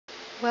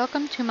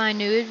Welcome to my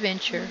new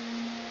adventure,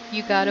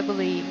 You Gotta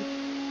Believe,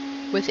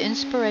 with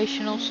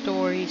inspirational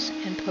stories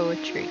and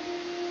poetry.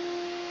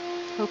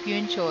 Hope you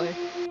enjoy.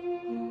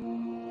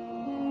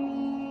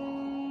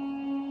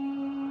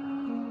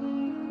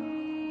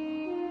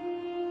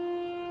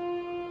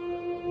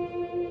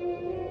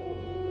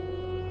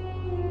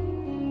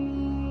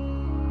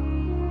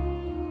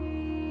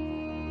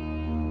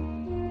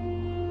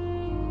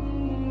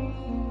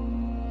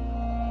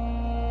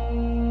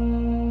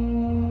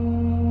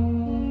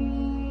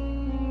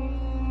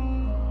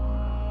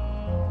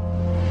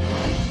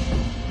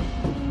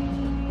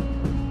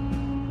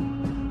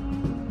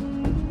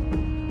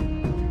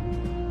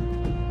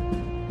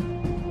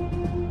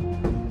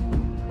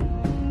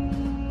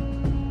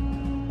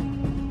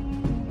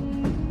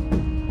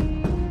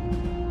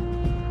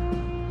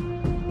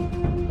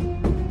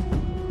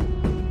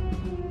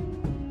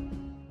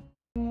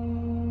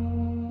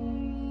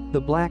 The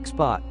black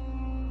spot.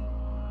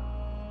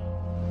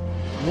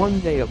 One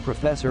day a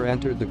professor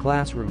entered the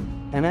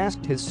classroom and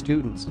asked his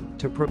students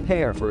to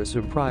prepare for a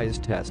surprise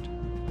test.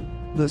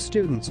 The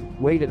students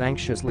waited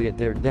anxiously at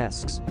their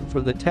desks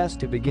for the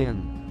test to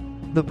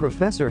begin. The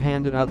professor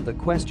handed out the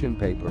question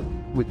paper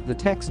with the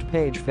text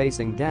page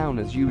facing down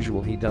as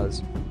usual he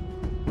does.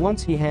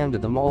 Once he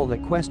handed them all the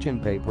question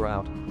paper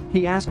out,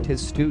 he asked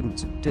his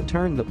students to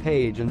turn the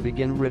page and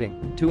begin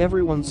reading. To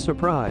everyone's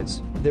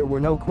surprise, there were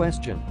no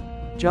questions.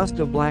 Just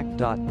a black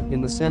dot in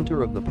the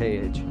center of the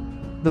page.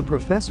 The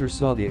professor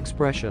saw the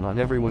expression on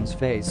everyone's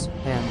face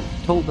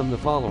and told them the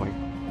following.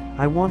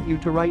 I want you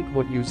to write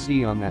what you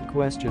see on that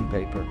question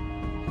paper.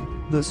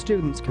 The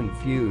students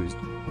confused.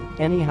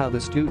 Anyhow,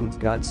 the students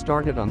got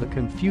started on the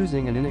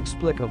confusing and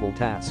inexplicable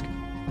task.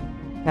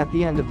 At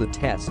the end of the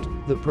test,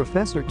 the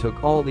professor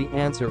took all the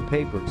answer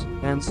papers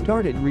and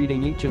started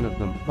reading each one of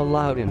them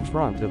aloud in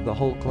front of the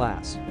whole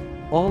class.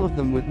 All of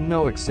them, with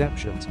no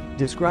exceptions,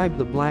 described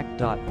the black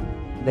dot.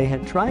 They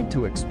had tried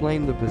to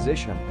explain the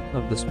position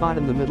of the spot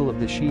in the middle of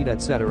the sheet,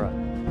 etc.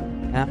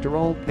 After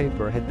all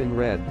paper had been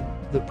read,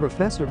 the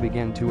professor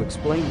began to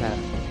explain that,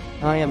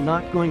 I am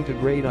not going to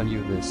grade on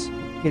you this.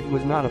 It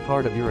was not a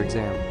part of your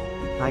exam.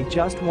 I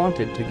just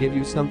wanted to give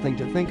you something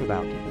to think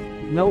about.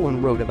 No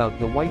one wrote about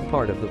the white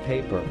part of the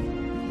paper.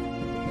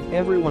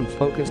 Everyone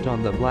focused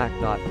on the black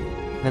dot.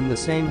 And the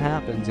same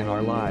happens in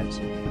our lives.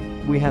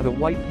 We have a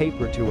white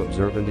paper to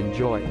observe and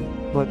enjoy,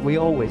 but we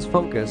always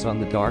focus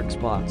on the dark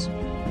spots.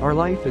 Our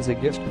life is a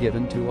gift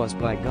given to us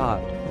by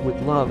God,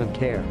 with love and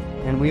care,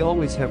 and we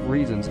always have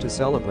reasons to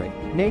celebrate.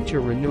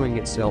 Nature renewing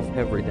itself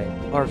every day,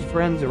 our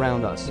friends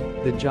around us,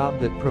 the job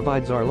that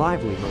provides our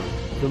livelihood,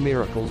 the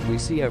miracles we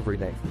see every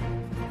day.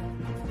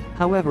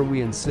 However,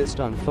 we insist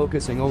on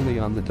focusing only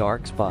on the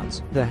dark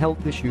spots, the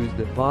health issues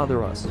that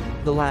bother us,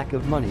 the lack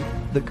of money,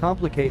 the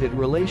complicated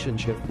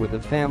relationship with a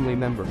family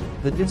member,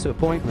 the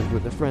disappointment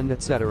with a friend,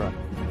 etc.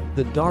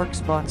 The dark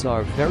spots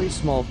are very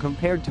small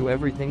compared to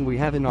everything we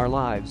have in our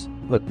lives,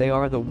 but they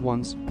are the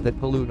ones that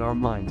pollute our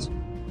minds.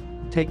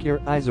 Take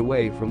your eyes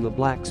away from the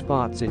black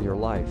spots in your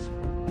life.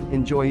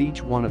 Enjoy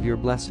each one of your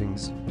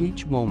blessings,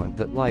 each moment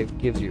that life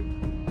gives you.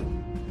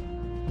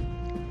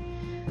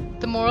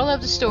 The moral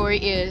of the story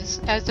is,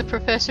 as the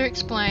professor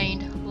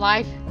explained,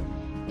 life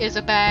is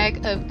a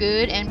bag of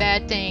good and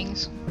bad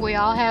things. We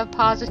all have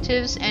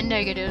positives and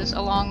negatives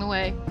along the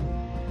way,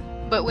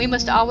 but we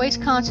must always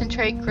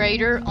concentrate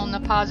greater on the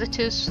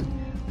positives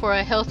for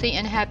a healthy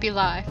and happy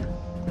life.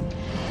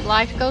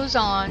 Life goes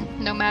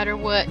on no matter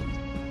what,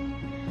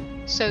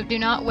 so do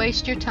not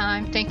waste your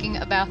time thinking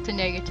about the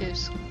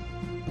negatives.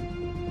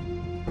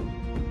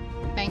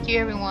 Thank you,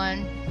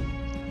 everyone.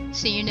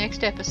 See you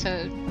next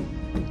episode.